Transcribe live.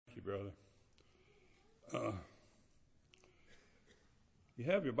brother. You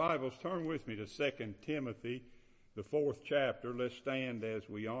have your Bibles. Turn with me to 2 Timothy, the 4th chapter. Let's stand as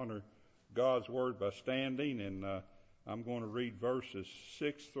we honor God's Word by standing, and I'm going to read verses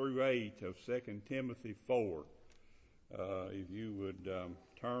 6 through 8 of 2 Timothy 4. If you would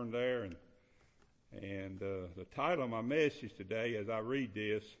turn there, and the title of my message today, as I read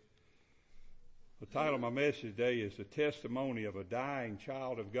this, the title of my message today is The Testimony of a Dying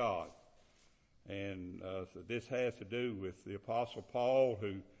Child of God. And so this has to do with the Apostle Paul,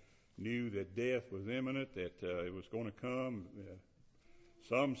 who knew that death was imminent, that it was going to come.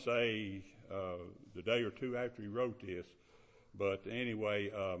 Some say the day or two after he wrote this. But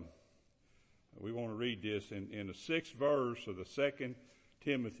anyway, we want to read this. In the 6th verse of the 2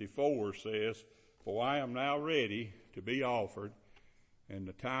 Timothy 4 says, "For I am now ready to be offered, and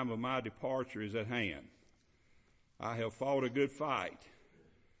the time of my departure is at hand. I have fought a good fight.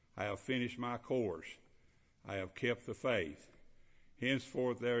 I have finished my course. I have kept the faith.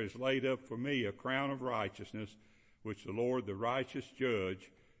 Henceforth there is laid up for me a crown of righteousness, which the Lord, the righteous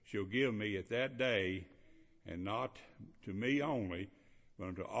judge, shall give me at that day, and not to me only, but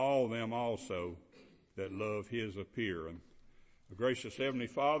unto all them also that love his appearing." Gracious Heavenly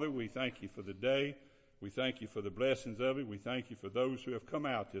Father, we thank you for the day. We thank you for the blessings of it. We thank you for those who have come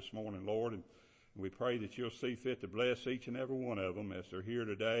out this morning, Lord, and we pray that you'll see fit to bless each and every one of them as they're here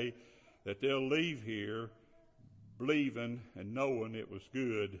today, that they'll leave here believing and knowing it was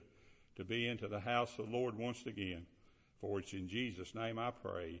good to be into the house of the Lord once again. For it's in Jesus' name I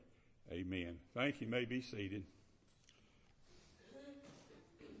pray. Amen. Thank you. You may be seated.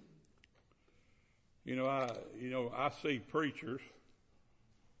 I see preachers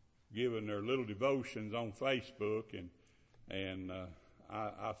giving their little devotions on Facebook, and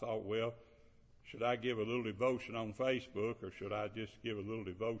I thought, well, should I give a little devotion on Facebook, or should I just give a little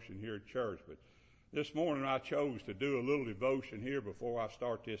devotion here at church? But this morning I chose to do a little devotion here before I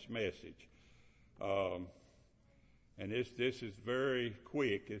start this message. And this is very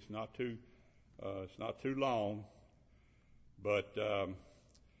quick. It's not too long. But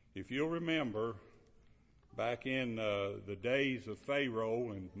if you'll remember, back in the days of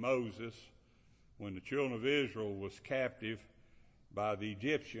Pharaoh and Moses, when the children of Israel was captive by the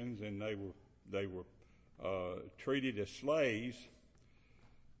Egyptians, and they were treated as slaves,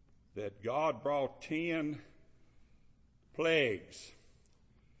 that God brought 10 plagues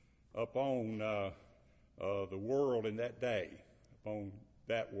upon the world in that day, upon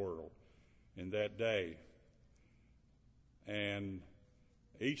that world in that day. And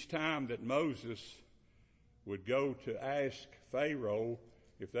each time that Moses would go to ask Pharaoh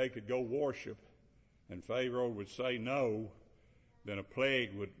if they could go worship, and Pharaoh would say no, then a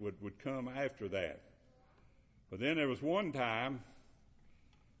plague would come after that. But then there was one time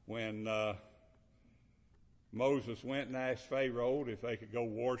when Moses went and asked Pharaoh if they could go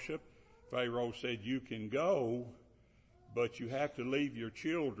worship. Pharaoh said, "You can go, but you have to leave your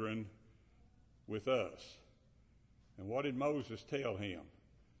children with us." And what did Moses tell him?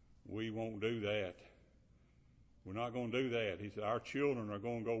 "We won't do that. We're not going to do that." He said, "Our children are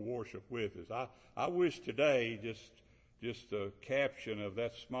going to go worship with us." I wish today, just a caption of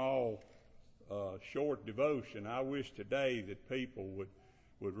that small, short devotion, I wish today that people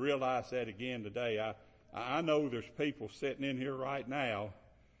would realize that again today. I know there's people sitting in here right now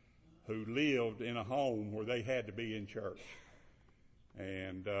who lived in a home where they had to be in church.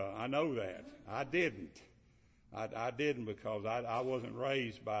 And I know that. I didn't. I didn't, because I wasn't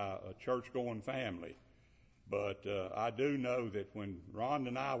raised by a church-going family. But I do know that when Rhonda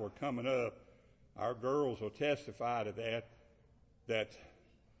and I were coming up, our girls will testify to that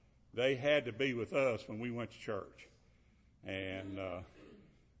they had to be with us when we went to church. And as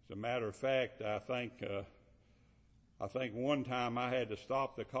a matter of fact, I think one time I had to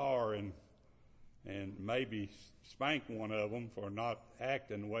stop the car and maybe spank one of them for not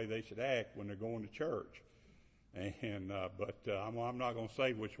acting the way they should act when they're going to church. And but I'm not going to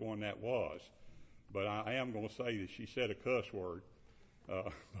say which one that was. But I am going to say that she said a cuss word.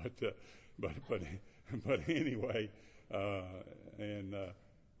 But anyway, and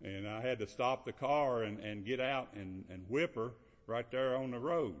I had to stop the car and get out and whip her right there on the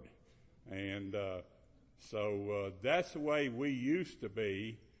road. And so that's the way we used to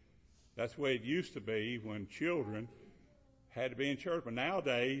be. That's the way it used to be when children had to be in church. But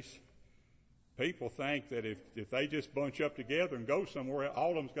nowadays, people think that if they just bunch up together and go somewhere,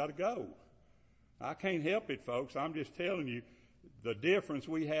 all of them's got to go. I can't help it, folks. I'm just telling you the difference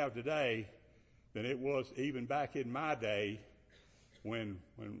we have today than it was even back in my day when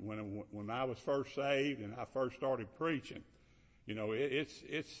I was first saved and I first started preaching. You know,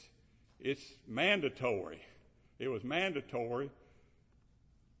 it's it's mandatory. It was mandatory.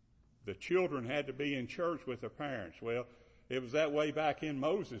 The children had to be in church with their parents. Well, it was that way back in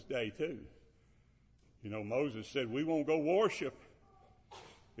Moses' day too. You know, Moses said, we won't go worship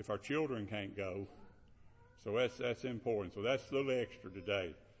if our children can't go. So that's important. So that's a little extra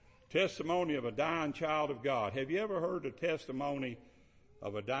today. Testimony of a dying child of God. Have you ever heard the testimony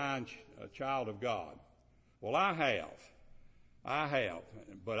of a dying child of God? Well, I have.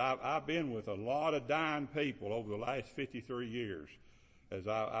 But I've been with a lot of dying people over the last 53 years as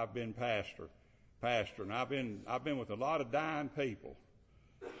I've been pastor. And I've been with a lot of dying people.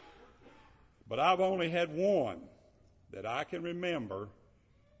 But I've only had one that I can remember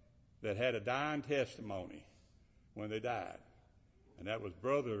that had a dying testimony when they died. And that was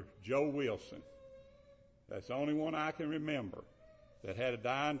Brother Joe Wilson. That's the only one I can remember that had a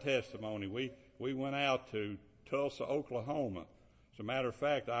dying testimony. We went out to Tulsa, Oklahoma. As a matter of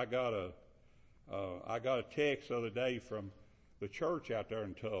fact, I got a text the other day from the church out there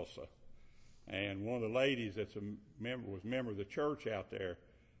in Tulsa. And one of the ladies was a member of the church out there.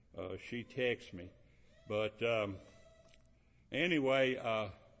 She texted me. But anyway,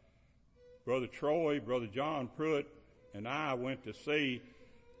 Brother Troy, Brother John Pruitt, and I went to see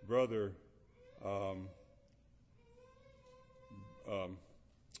Brother Joe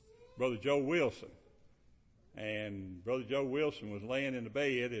Wilson. And Brother Joe Wilson was laying in the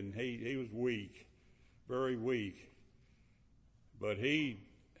bed, and he was weak, very weak. But he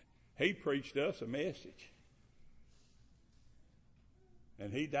preached us a message.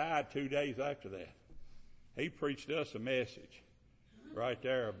 And he died 2 days after that. He preached us a message right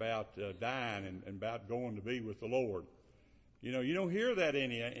there about dying and about going to be with the Lord. You know, you don't hear that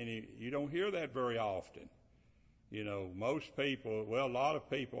you don't hear that very often. You know, most people, well, a lot of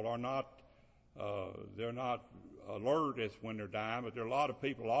people are not, they're not alert as when they're dying, but there are a lot of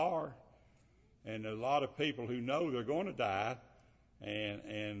people are. And there are a lot of people who know they're going to die.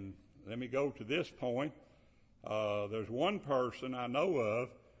 And let me go to this point. There's one person I know of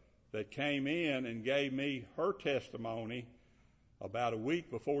that came in and gave me her testimony about a week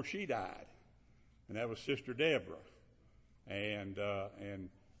before she died. And that was Sister Deborah. And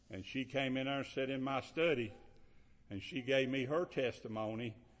she came in there and sat in my study, and she gave me her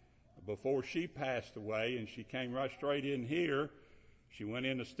testimony before she passed away, and she came right straight in here. She went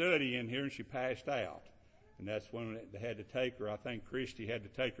in the study in here and she passed out. And that's when they had to take her. I think Christy had to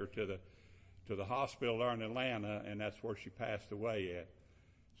take her to the hospital there in Atlanta, and that's where she passed away at.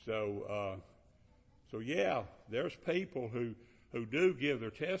 So yeah, there's people who do give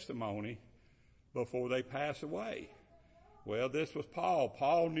their testimony before they pass away. Well, this was Paul.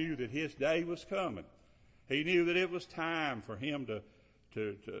 Paul knew that his day was coming. He knew that it was time for him to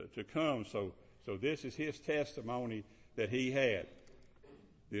come. So this is his testimony that he had.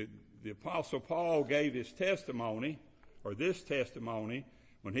 The Apostle Paul gave his testimony, or this testimony,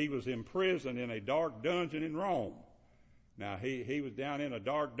 when he was in prison in a dark dungeon in Rome. Now, he was down in a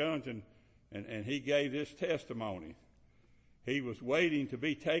dark dungeon, and he gave this testimony. He was waiting to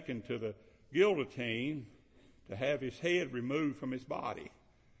be taken to the guillotine to have his head removed from his body.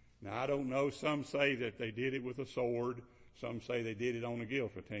 Now, I don't know. Some say that they did it with a sword. Some say they did it on a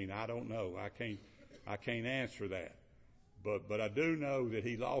guillotine. I don't know. I can't answer that. But I do know that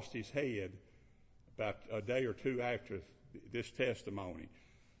he lost his head about a day or two after this testimony.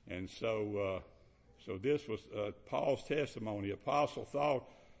 And so this was Paul's testimony. The apostle thought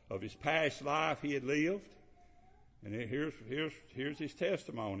of his past life he had lived. And here's his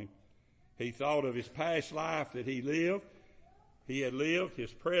testimony. He thought of his past life that he lived. He had lived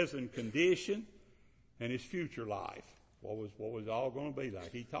his present condition and his future life. What was all going to be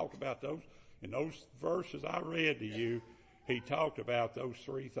like? He talked about those in those verses I read to you. He talked about those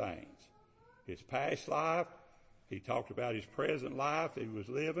three things. His past life, he talked about his present life that he was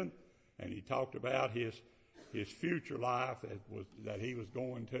living, and he talked about his future life that he was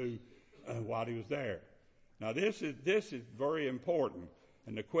going to while he was there. Now this is very important.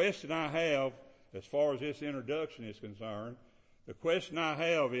 And the question I have, as far as this introduction is concerned, the question I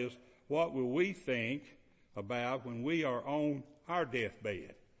have is, what will we think about when we are on our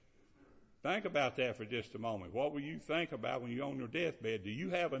deathbed? Think about that for just a moment. What will you think about when you're on your deathbed? Do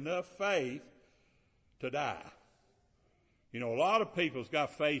you have enough faith to die? You know, a lot of people's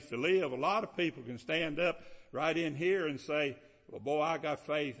got faith to live. A lot of people can stand up right in here and say, well, boy, I got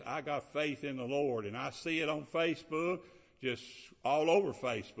faith in the Lord. And I see it on Facebook, just all over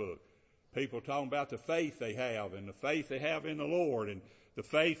Facebook. People talking about the faith they have and the faith they have in the Lord and the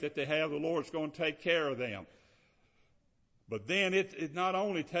faith that they have the Lord's going to take care of them. But then it not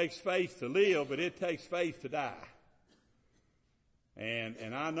only takes faith to live, but it takes faith to die.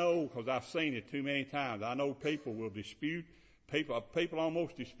 And I know, because I've seen it too many times, I know people will dispute, people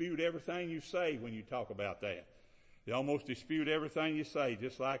almost dispute everything you say when you talk about that. They almost dispute everything you say,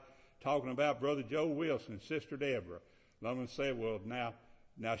 just like talking about Brother Joe Wilson, Sister Deborah. Someone said, well, now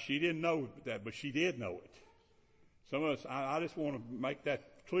she didn't know that, but she did know it. Some of us, I just want to make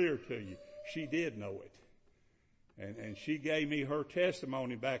that clear to you. She did know it. And she gave me her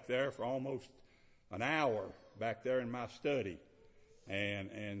testimony back there for almost an hour back there in my study.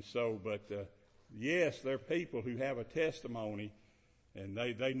 And so, but, yes, there are people who have a testimony, and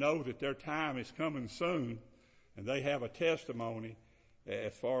they know that their time is coming soon, and they have a testimony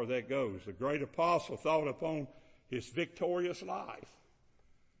as far as that goes. The great apostle thought upon his victorious life.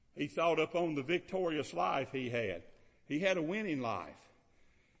 He thought upon the victorious life he had. He had a winning life.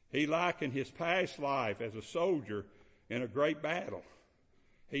 He likened his past life as a soldier in a great battle.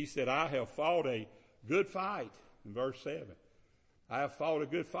 He said, I have fought a good fight, in verse 7. I have fought a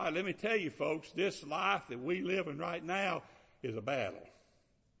good fight. Let me tell you, folks, this life that we live in right now is a battle.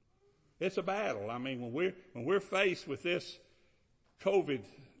 It's a battle. I mean, when we're faced with this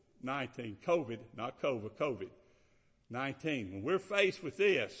COVID-19, when we're faced with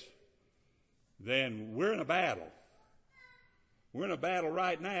this, then we're in a battle. We're in a battle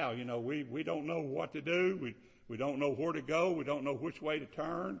right now. You know, we don't know what to do. We don't know where to go. We don't know which way to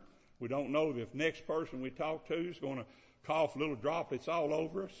turn. We don't know if next person we talk to is going to cough little droplets all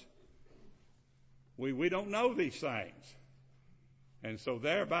over us. We don't know these things. And so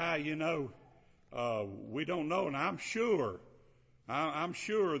thereby, you know, we don't know. And I'm sure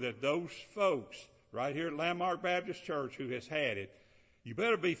that those folks right here at Landmark Baptist Church who has had it, you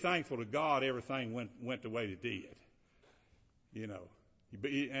better be thankful to God everything went the way it did. You know,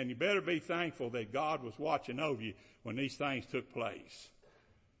 and you better be thankful that God was watching over you when these things took place.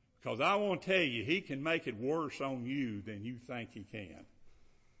 Because I want to tell you, he can make it worse on you than you think he can.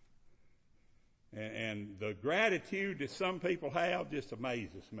 And the gratitude that some people have just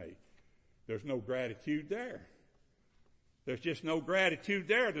amazes me. There's no gratitude there. There's just no gratitude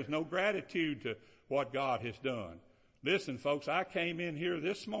there. There's no gratitude to what God has done. Listen, folks, I came in here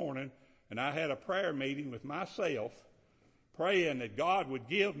this morning and I had a prayer meeting with myself, praying that God would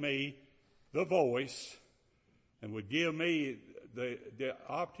give me the voice and would give me the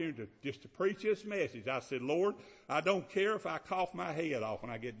opportunity to preach this message. I said, Lord, I don't care if I cough my head off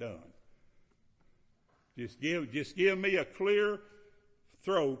when I get done. Just give me a clear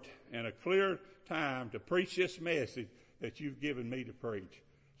throat and a clear time to preach this message that you've given me to preach.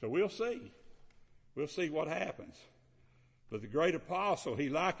 So we'll see. We'll see what happens. But the great apostle, he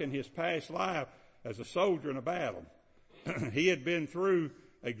likened his past life as a soldier in a battle. He had been through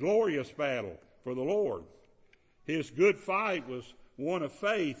a glorious battle for the Lord. His good fight was one of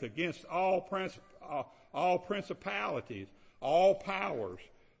faith against all principalities, all powers,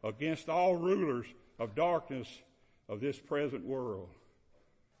 against all rulers of darkness of this present world.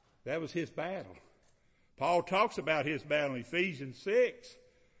 That was his battle. Paul talks about his battle in Ephesians 6.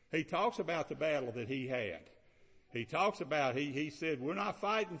 He talks about the battle that he had. He talks about, he said, we're not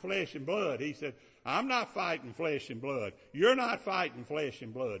fighting flesh and blood. He said, I'm not fighting flesh and blood. You're not fighting flesh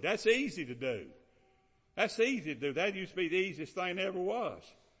and blood. That's easy to do. That's easy to do. That used to be the easiest thing there ever was.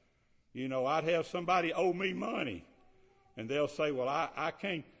 You know, I'd have somebody owe me money, and they'll say, well, I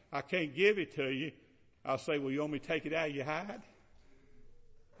can't give it to you. I'll say, well, you want me to take it out of your hide?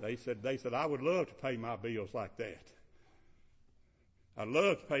 They said, I would love to pay my bills like that. I'd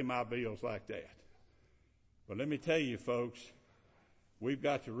love to pay my bills like that. But let me tell you, folks, we've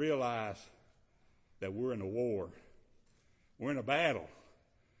got to realize that we're in a war. We're in a battle.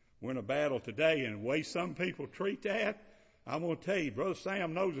 We're in a battle today, and the way some people treat that, I'm going to tell you, Brother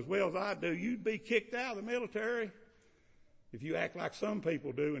Sam knows as well as I do, you'd be kicked out of the military if you act like some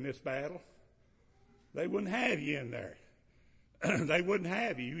people do in this battle. They wouldn't have you in there. They wouldn't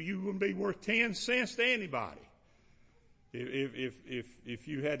have you. You wouldn't be worth 10 cents to anybody if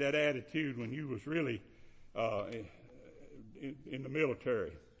you had that attitude when you was really in the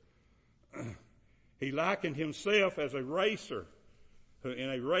military. He likened himself as a racer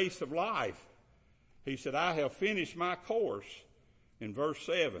in a race of life. He said, I have finished my course, in verse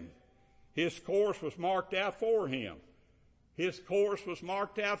 7. His course was marked out for him. His course was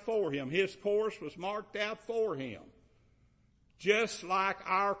marked out for him. His course was marked out for him. Just like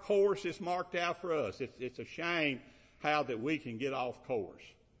our course is marked out for us. It's a shame how that we can get off course.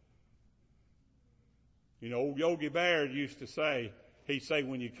 You know, old Yogi Bear used to say, he'd say,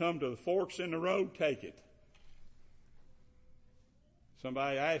 when you come to the forks in the road, take it.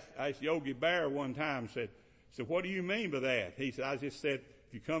 Somebody asked Yogi Bear one time, said, what do you mean by that? He said, I just said,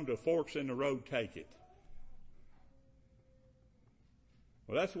 if you come to forks in the road, take it.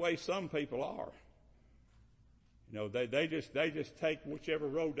 Well, that's the way some people are. You know, they just take whichever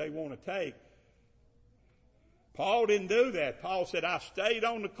road they want to take. Paul didn't do that. Paul said, I stayed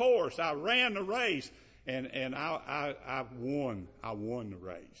on the course. I ran the race, and I won. I won the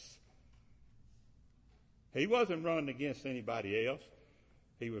race. He wasn't running against anybody else.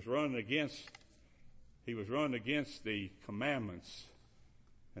 He was running against the commandments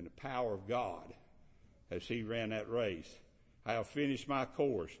and the power of God as he ran that race. I have finished my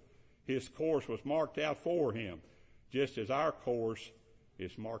course. His course was marked out for him, just as our course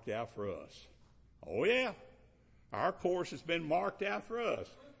is marked out for us. Oh yeah, our course has been marked out for us.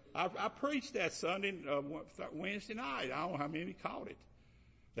 I preached that Wednesday night. I don't know how many caught it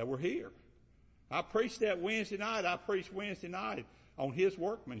that were here. I preached that Wednesday night. I preached Wednesday night on his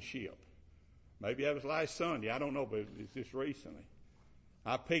workmanship. Maybe that was last Sunday. I don't know, but it's just recently.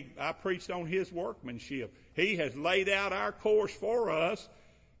 I preached on his workmanship. He has laid out our course for us,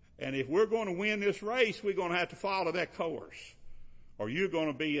 and if we're going to win this race, we're going to have to follow that course, or you're going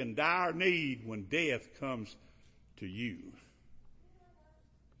to be in dire need when death comes to you.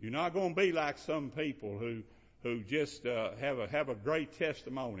 You're not going to be like some people who just have a great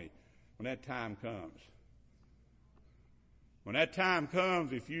testimony when that time comes. When that time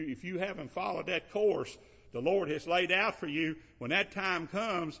comes, if you haven't followed that course the Lord has laid out for you, when that time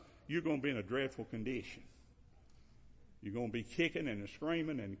comes, you're going to be in a dreadful condition. You're going to be kicking and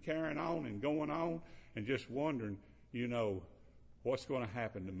screaming and carrying on and going on and just wondering, what's going to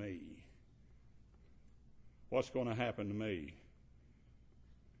happen to me? What's going to happen to me?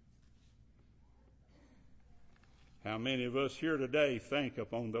 How many of us here today think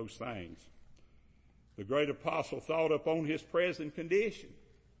upon those things? The great apostle thought upon his present condition.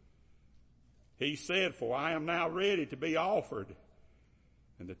 He said, for I am now ready to be offered,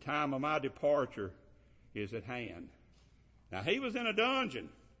 and the time of my departure is at hand. Now, he was in a dungeon.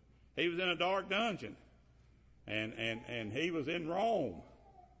 He was in a dark dungeon. And he was in Rome.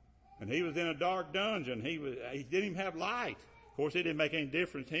 And he was in a dark dungeon. He didn't even have light. Of course, it didn't make any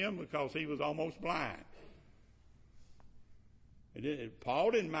difference to him because he was almost blind.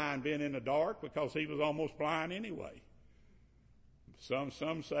 Paul didn't mind being in the dark because he was almost blind anyway. Some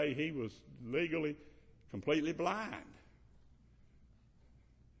say he was legally completely blind.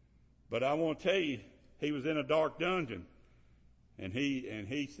 But I want to tell you, he was in a dark dungeon, and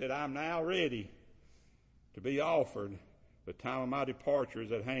he said, I'm now ready to be offered. The time of my departure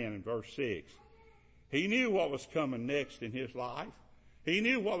is at hand, in verse 6. He knew what was coming next in his life. He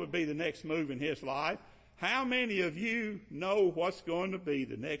knew what would be the next move in his life. How many of you know what's going to be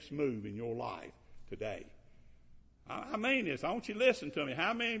the next move in your life today? I mean this. I want you to listen to me.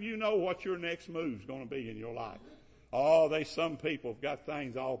 How many of you know what your next move is going to be in your life? Oh, some people have got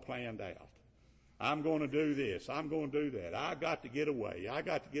things all planned out. I'm going to do this. I'm going to do that. I got to get away. I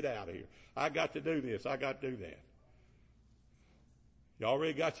got to get out of here. I got to do this. I got to do that. You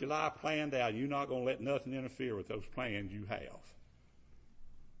already got your life planned out. You're not going to let nothing interfere with those plans you have.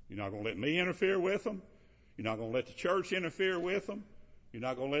 You're not going to let me interfere with them. You're not going to let the church interfere with them. You're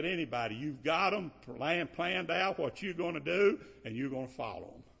not going to let anybody. You've got them planned out what you're going to do, and you're going to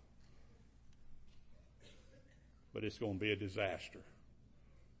follow them. But it's going to be a disaster.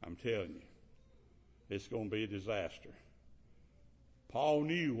 I'm telling you. It's going to be a disaster. Paul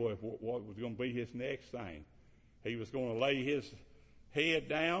knew what was going to be his next thing. He was going to lay his head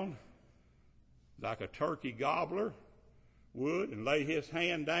down like a turkey gobbler would and lay his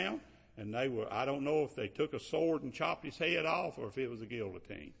hand down. And I don't know if they took a sword and chopped his head off or if it was a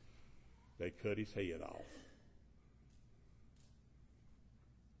guillotine. They cut his head off.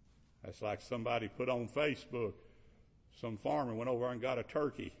 That's like somebody put on Facebook, some farmer went over and got a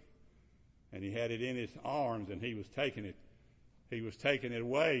turkey and he had it in his arms and he was taking it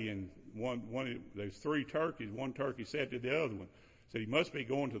away, and there's 3 turkeys. One turkey said to the other one, said he must be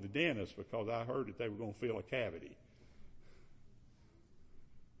going to the dentist because I heard that they were going to fill a cavity.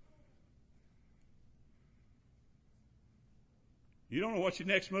 You don't know what your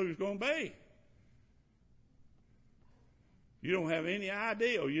next move is going to be. You don't have any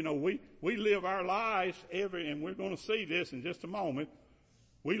idea. We live our lives and we're going to see this in just a moment.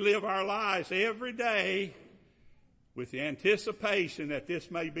 We live our lives every day with the anticipation that this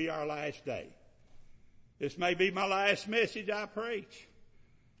may be our last day. This may be my last message I preach.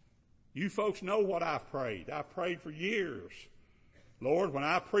 You folks know what I've prayed. I've prayed for years. Lord, when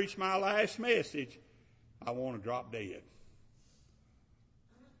I preach my last message, I want to drop dead.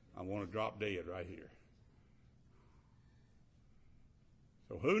 I want to drop dead right here.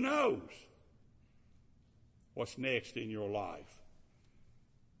 So who knows what's next in your life?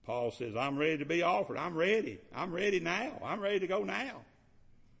 Paul says, I'm ready to be offered. I'm ready. I'm ready now. I'm ready to go now.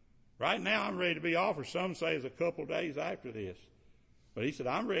 Right now I'm ready to be offered. Some say it's a couple days after this. But he said,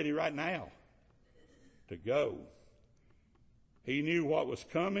 I'm ready right now to go. He knew what was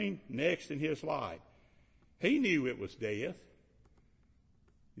coming next in his life. He knew it was death.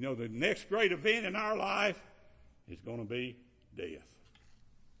 You know, the next great event in our life is going to be death.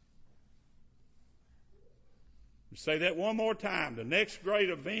 Say that one more time. The next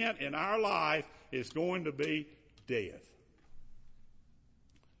great event in our life is going to be death.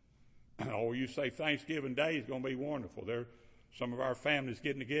 Oh, you say Thanksgiving Day is going to be wonderful. Some of our families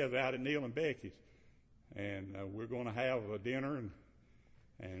getting together out at Neil and Becky's, and we're going to have a dinner,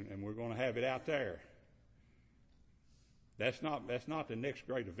 and we're going to have it out there. That's not the next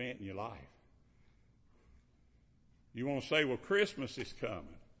great event in your life. You want to say, well, Christmas is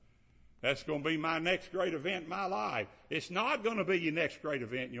coming. That's going to be my next great event in my life. It's not going to be your next great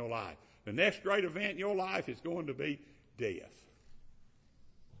event in your life. The next great event in your life is going to be death.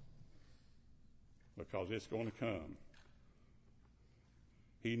 Because it's going to come.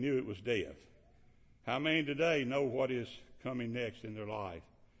 He knew it was death. How many today know what is coming next in their life?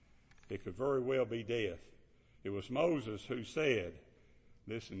 It could very well be death. It was Moses who said,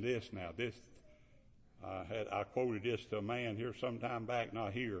 listen to this now. I quoted this to a man here sometime back,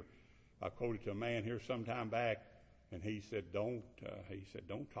 not here. I quoted to a man here sometime back, and he said, don't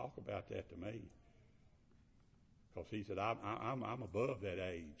talk about that to me. Because he said, I'm above that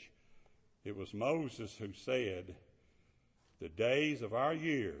age. It was Moses who said, the days of our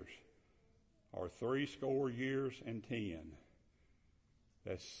years are 80 years and 10.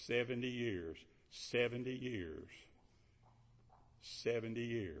 That's 70 years. 70 years. 70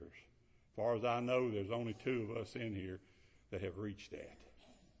 years. As far as I know, there's only 2 of us in here that have reached that.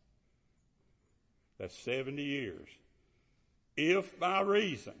 That's 70 years. If by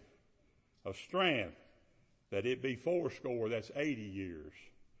reason of strength that it be 80, that's 80 years.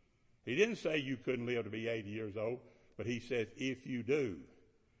 He didn't say you couldn't live to be 80 years old, but he says if you do,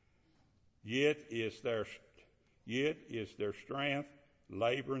 yet is their strength,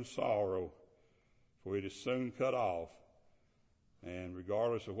 labor, and sorrow, for it is soon cut off. And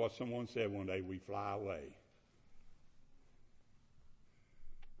regardless of what someone said one day, we fly away.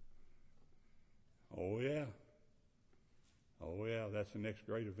 Oh yeah. Oh yeah, that's the next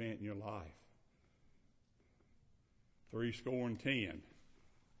great event in your life. 10.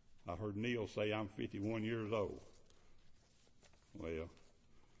 I heard Neil say I'm 51 years old. Well,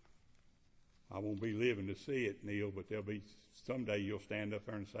 I won't be living to see it, Neil, but there'll be someday you'll stand up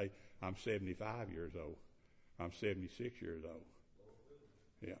there and say, I'm 75 years old. I'm 76 years old.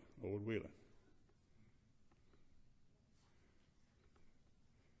 Yeah, Lord willing.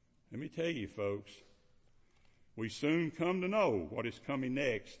 Let me tell you, folks, we soon come to know what is coming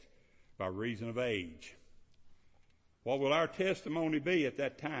next by reason of age. What will our testimony be at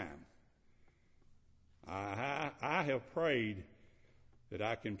that time? I have prayed that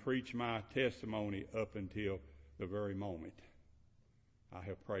I can preach my testimony up until the very moment. I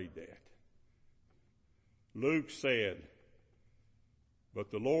have prayed that. Luke said,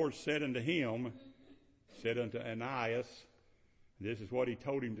 but the Lord said unto him, said unto Ananias, this is what he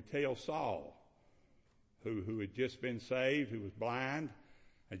told him to tell Saul, who had just been saved, who was blind,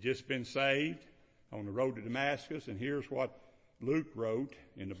 had just been saved on the road to Damascus. And here's what Luke wrote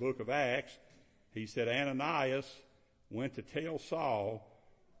in the book of Acts. He said, Ananias went to tell Saul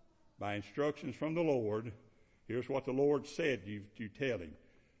by instructions from the Lord. Here's what the Lord said, you tell him.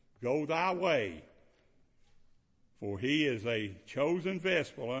 Go thy way, for he is a chosen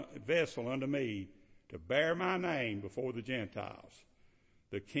vessel unto me to bear my name before the Gentiles,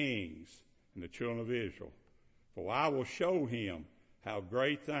 the kings, and the children of Israel. For I will show him how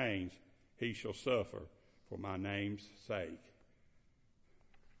great things he shall suffer for my name's sake.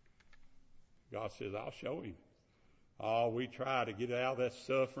 God says, I'll show him. Oh, we try to get out of that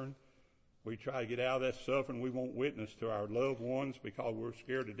suffering. We try to get out of that suffering. We won't witness to our loved ones because we're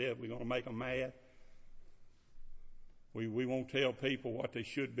scared to death we're going to make them mad. We won't tell people what they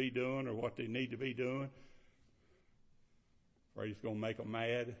should be doing or what they need to be doing. Afraid it's going to make them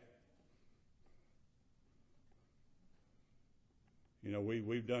mad. You know,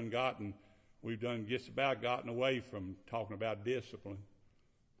 we've just about gotten away from talking about discipline.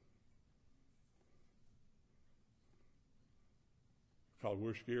 Because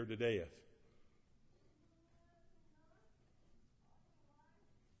we're scared to death.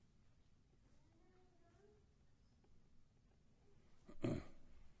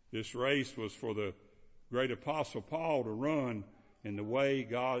 This race was for the great apostle Paul to run in the way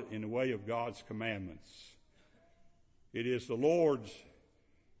of God's commandments. It is the Lord's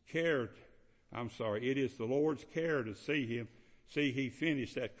care to see him See, he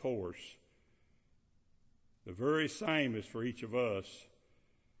finished that course. The very same is for each of us.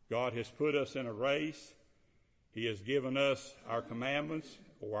 God has put us in a race. He has given us our commandments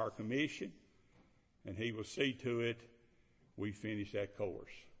or our commission, and he will see to it we finish that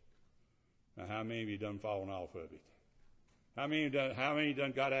course. Now, how many of you done fallen off of it? How many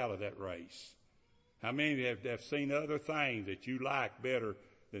done got out of that race? How many of you have seen other things that you like better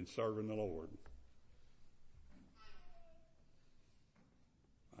than serving the Lord?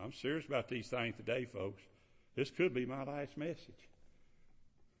 I'm serious about these things today, folks. This could be my last message.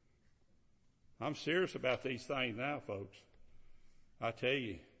 I'm serious about these things now, folks. I tell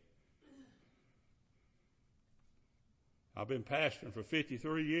you, I've been pastoring for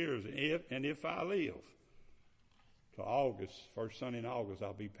 53 years, and if I live to August, first Sunday in August,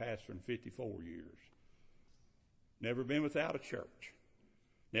 I'll be pastoring 54 years. Never been without a church.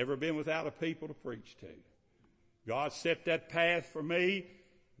 Never been without a people to preach to. God set that path for me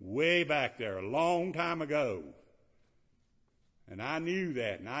way back there, a long time ago. And I knew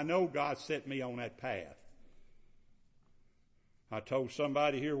that, and I know God set me on that path. I told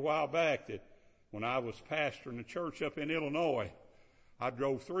somebody here a while back that when I was pastoring a church up in Illinois, I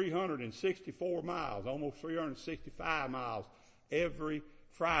drove 364 miles, almost 365 miles every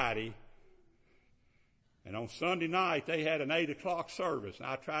Friday. And on Sunday night, they had an 8 o'clock service, and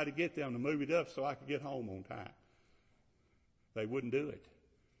I tried to get them to move it up so I could get home on time. They wouldn't do it.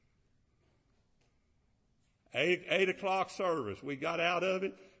 8 o'clock service. We got out of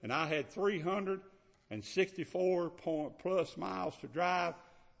it, and I had 364 plus miles to drive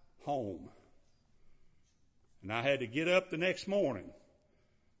home. And I had to get up the next morning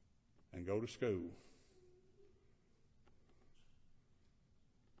and go to school.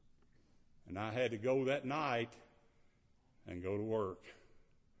 And I had to go that night and go to work.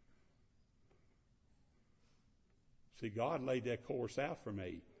 See, God laid that course out for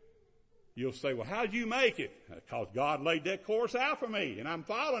me. You'll say, well, how'd you make it? Because God laid that course out for me, and I'm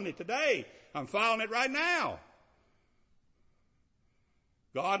following it today. I'm following it right now.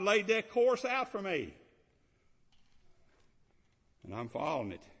 God laid that course out for me, and I'm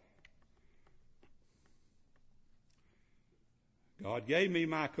following it. God gave me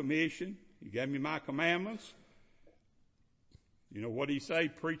my commission. He gave me my commandments. You know what he say?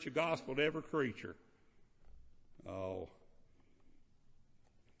 Preach the gospel to every creature. Oh.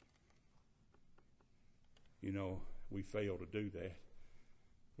 You know, we fail to do that.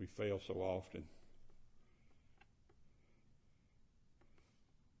 We fail so often.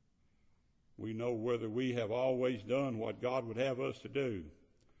 We know whether we have always done what God would have us to do.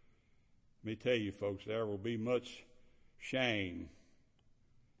 Let me tell you, folks, there will be much shame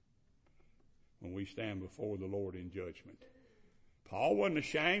when we stand before the Lord in judgment. Paul wasn't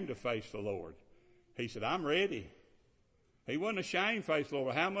ashamed to face the Lord. He said, I'm ready. He wasn't ashamed to face the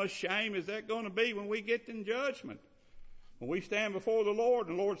Lord. How much shame is that going to be when we get in judgment? When we stand before the Lord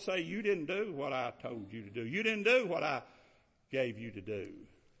and the Lord say, you didn't do what I told you to do. You didn't do what I gave you to do.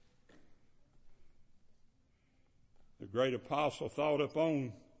 The great apostle thought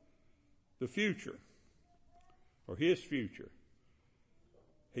upon the future, or his future.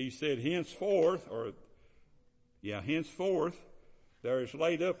 He said, henceforth, there is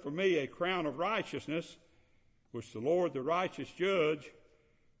laid up for me a crown of righteousness, which the Lord, the righteous judge,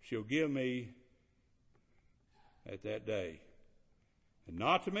 shall give me at that day. And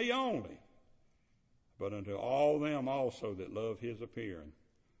not to me only, but unto all them also that love his appearing.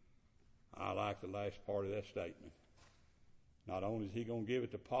 I like the last part of that statement. Not only is he going to give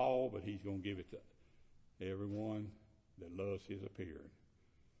it to Paul, but he's going to give it to everyone that loves his appearing.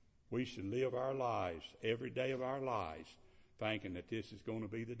 We should live our lives, every day of our lives, thinking that this is going to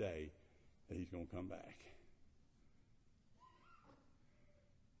be the day that he's going to come back.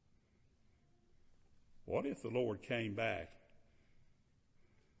 What if the Lord came back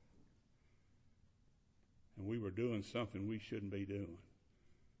and we were doing something we shouldn't be doing?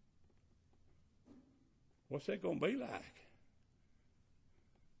 What's that going to be like?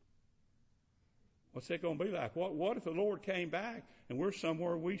 What's that going to be like? What if the Lord came back and we're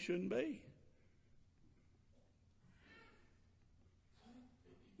somewhere we shouldn't be?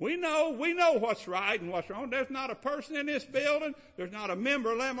 We know what's right and what's wrong. There's not a person in this building, there's not a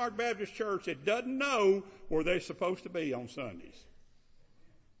member of Landmark Baptist Church that doesn't know where they're supposed to be on Sundays.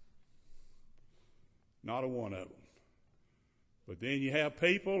 Not a one of them. But then you have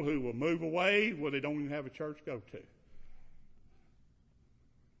people who will move away where they don't even have a church to go to.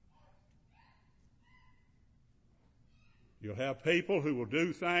 You'll have people who will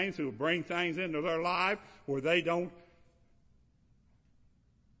do things, who will bring things into their life where they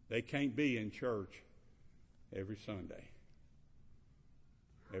can't be in church every Sunday.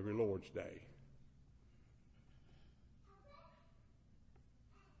 every Lord's Day.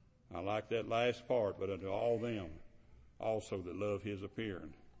 I like that last part, but unto all them also that love his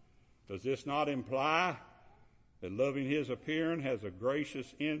appearing. Does this not imply that loving his appearing has a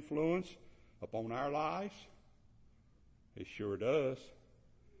gracious influence upon our lives? It sure does.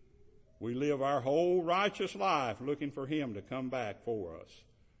 We live our whole righteous life looking for him to come back for us.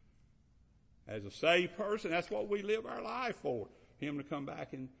 As a saved person, that's what we live our life for, him to come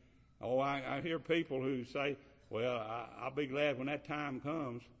back. And I hear people who say, well, I'll be glad when that time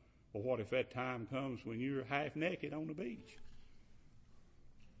comes. Well, what if that time comes when you're half naked on the beach?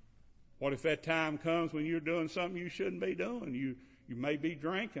 What if that time comes when you're doing something you shouldn't be doing? You may be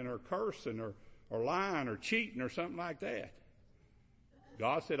drinking or cursing or lying or cheating or something like that.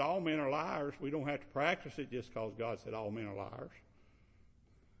 God said all men are liars. We don't have to practice it just because God said all men are liars.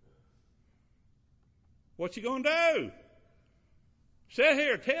 What you going to do? Sit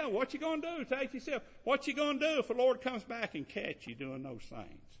here, tell what you going to do. Take yourself. What you going to do if the Lord comes back and catch you doing those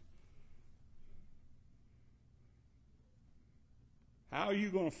things? How are you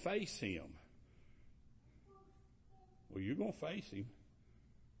going to face him? Well, you're going to face him.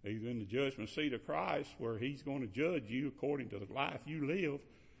 Either in the judgment seat of Christ, where he's going to judge you according to the life you live.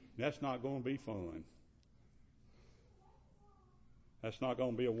 That's not going to be fun. That's not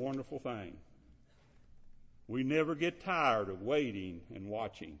going to be a wonderful thing. We never get tired of waiting and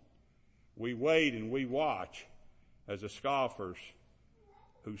watching. We wait and we watch as the scoffers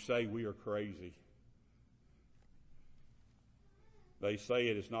who say we are crazy. They say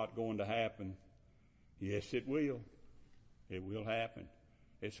it is not going to happen. Yes, it will. It will happen.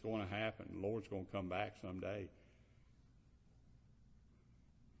 It's going to happen. The Lord's going to come back someday.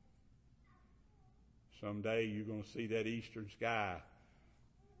 Someday you're going to see that eastern sky.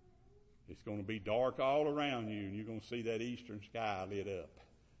 It's going to be dark all around you, and you're going to see that eastern sky lit up.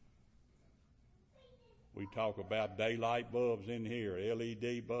 We talk about daylight bulbs in here,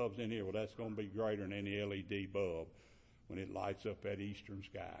 LED bulbs in here. Well, that's going to be greater than any LED bulb when it lights up that eastern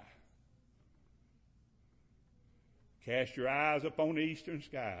sky. Cast your eyes upon the eastern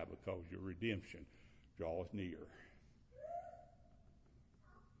sky because your redemption draweth near.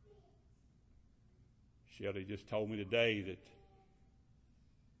 Shelley just told me today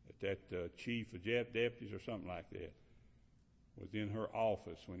that chief of deputies or something like that was in her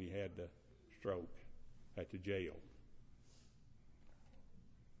office when he had the stroke at the jail.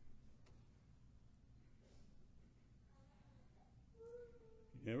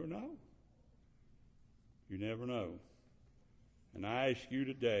 You never know. You never know. And I ask you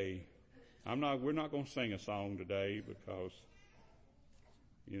today, we're not going to sing a song today because,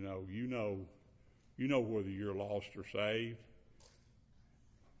 you know whether you're lost or saved.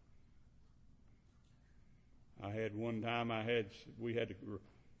 I had one time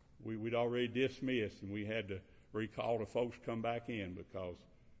we'd already dismissed and we had to recall the folks come back in because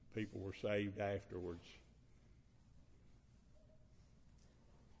people were saved afterwards.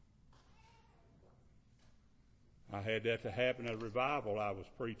 I had that to happen at a revival I was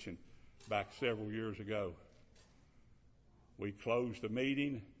preaching back several years ago. We closed the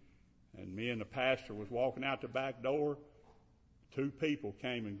meeting, and me and the pastor was walking out the back door. 2 people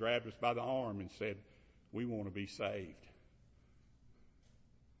came and grabbed us by the arm and said, "We want to be saved."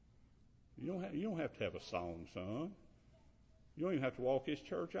 You don't have to have a song sung. You don't even have to walk this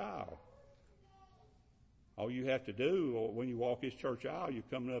church aisle. All you have to do when you walk this church aisle, you're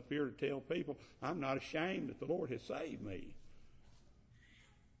coming up here to tell people, I'm not ashamed that the Lord has saved me.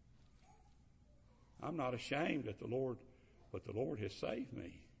 I'm not ashamed that the Lord has saved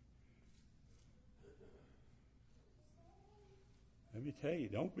me. Let me tell you,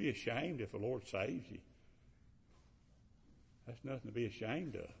 don't be ashamed if the Lord saves you. That's nothing to be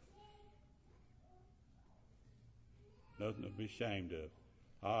ashamed of. Nothing to be ashamed of.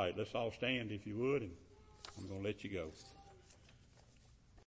 All right, let's all stand if you would, and I'm going to let you go.